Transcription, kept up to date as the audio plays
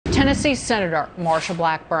Tennessee Senator Marsha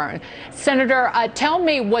Blackburn. Senator, tell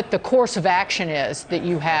me what the course of action is that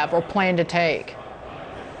you have or plan to take.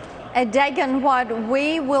 Dagan, what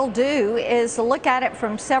we will do is look at it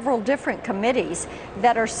from several different committees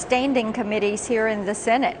that are standing committees here in the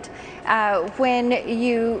Senate. When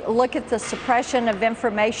you look at the suppression of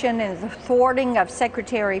information and the thwarting of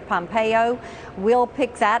Secretary Pompeo, we'll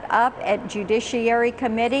pick that up at Judiciary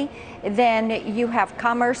Committee. Then you have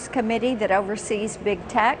Commerce Committee that oversees big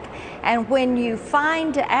tech. And when you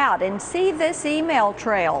find out and see this email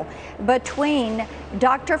trail between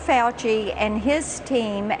Dr. Fauci and his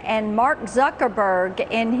team and Mark Zuckerberg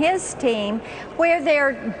and his team, where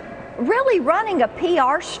they're really running a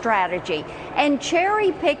PR strategy and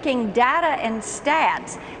cherry picking data and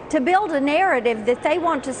stats to build a narrative that they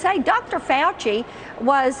want to say Dr. Fauci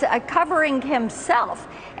was covering himself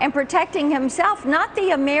and protecting himself, not the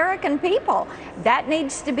American people. That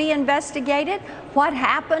needs to be investigated. What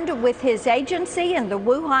happened with his agency in the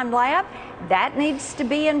Wuhan lab, that needs to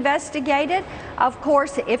be investigated. Of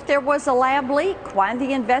course, if there was a lab leak, why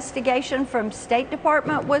the investigation from State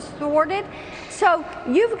Department was thwarted. So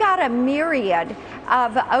you've got a myriad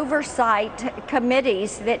of oversight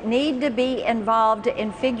committees that need to be involved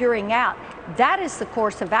in figuring out that is the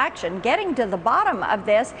course of action, getting to the bottom of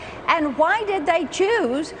this. And why did they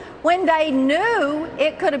choose, when they knew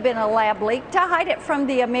it could have been a lab leak, to hide it from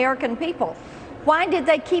the American people? Why did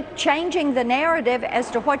they keep changing the narrative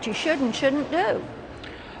as to what you should and shouldn't do?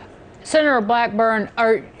 Senator Blackburn,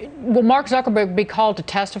 will Mark Zuckerberg be called to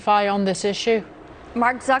testify on this issue?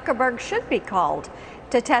 Mark Zuckerberg should be called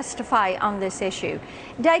to testify on this issue.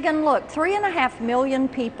 Dagan, look, 3.5 million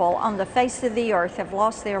people on the face of the earth have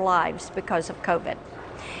lost their lives because of COVID.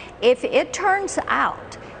 If it turns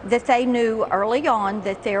out that they knew early on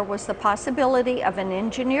that there was the possibility of an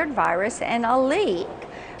engineered virus and a leak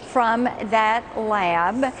from that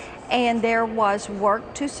lab, and there was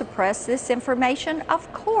work to suppress this information,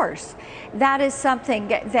 of course, that is something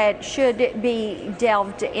that should be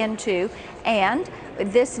delved into, and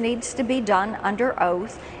this needs to be done under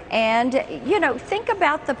oath. And, you know, think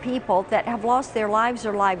about the people that have lost their lives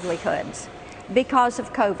or livelihoods because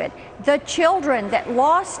of COVID. The children that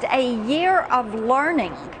lost a year of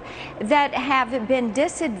learning, that have been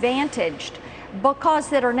disadvantaged because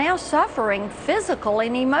that are now suffering physical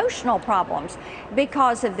and emotional problems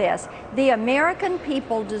because of this. The American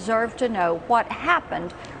people deserve to know what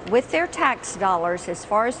happened with their tax dollars as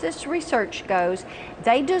far as this research goes.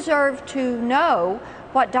 They deserve to know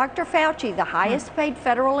what Dr. Fauci, the highest paid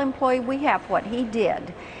federal employee we have, what he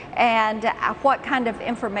did, and what kind of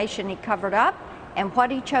information he covered up, and what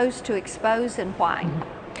he chose to expose and why.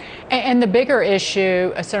 And the bigger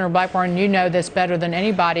issue, Senator Blackburn, you know this better than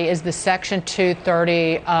anybody, is the Section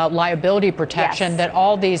 230 liability protection that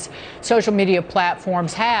all these social media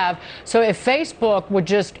platforms have. So if Facebook would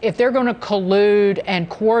just, if they're going to collude and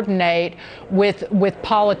coordinate with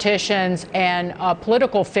politicians and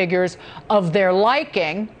political figures of their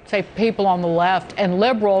liking, say people on the left and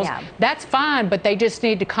liberals, that's fine, but they just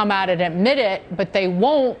need to come out and admit it, but they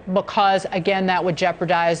won't, because again, that would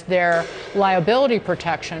jeopardize their liability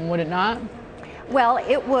protection, would it not? Well,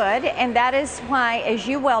 it would, and that is why, as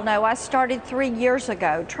you well know, I started 3 years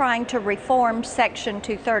ago trying to reform Section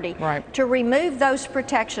 230 to remove those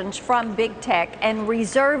protections from big tech and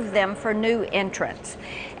reserve them for new entrants.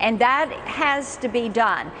 And that has to be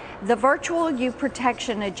done. The virtual youth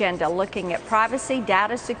protection agenda, looking at privacy,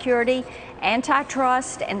 data security,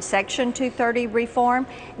 antitrust, and Section 230 reform,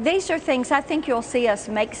 these are things I think you'll see us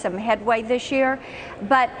make some headway this year.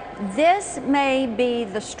 But this may be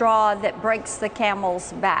the straw that breaks the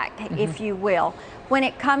camel's back, if you will, when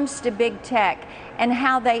it comes to big tech and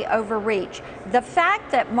how they overreach. The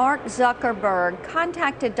fact that Mark Zuckerberg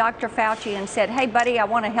contacted Dr. Fauci and said, hey buddy, I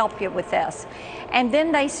want to help you with this. And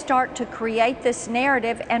then they start to create this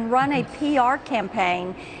narrative and run a PR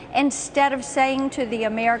campaign instead of saying to the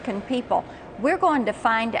American people, we're going to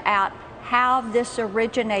find out how this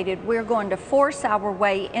originated. We're going to force our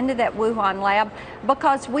way into that Wuhan lab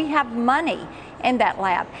because we have money in that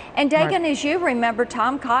lab. And Dagan, as you remember,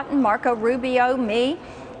 Tom Cotton, Marco Rubio, me,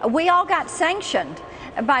 we all got sanctioned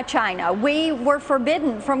by China. We were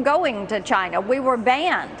forbidden from going to China. We were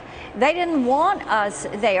banned. They didn't want us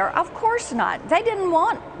there. Of course not. They didn't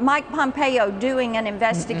want Mike Pompeo doing an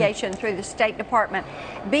investigation through the State Department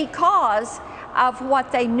because of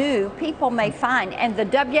what they knew people may find. And the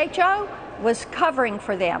WHO was covering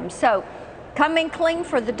for them. So coming clean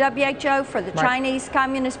for the WHO, for the Chinese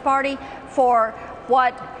Communist Party, for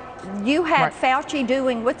what you had Fauci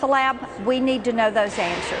doing with the lab, we need to know those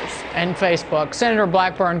answers. And Facebook. Senator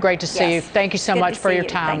Blackburn, great to see you. Thank you so much for your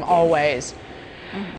time, always.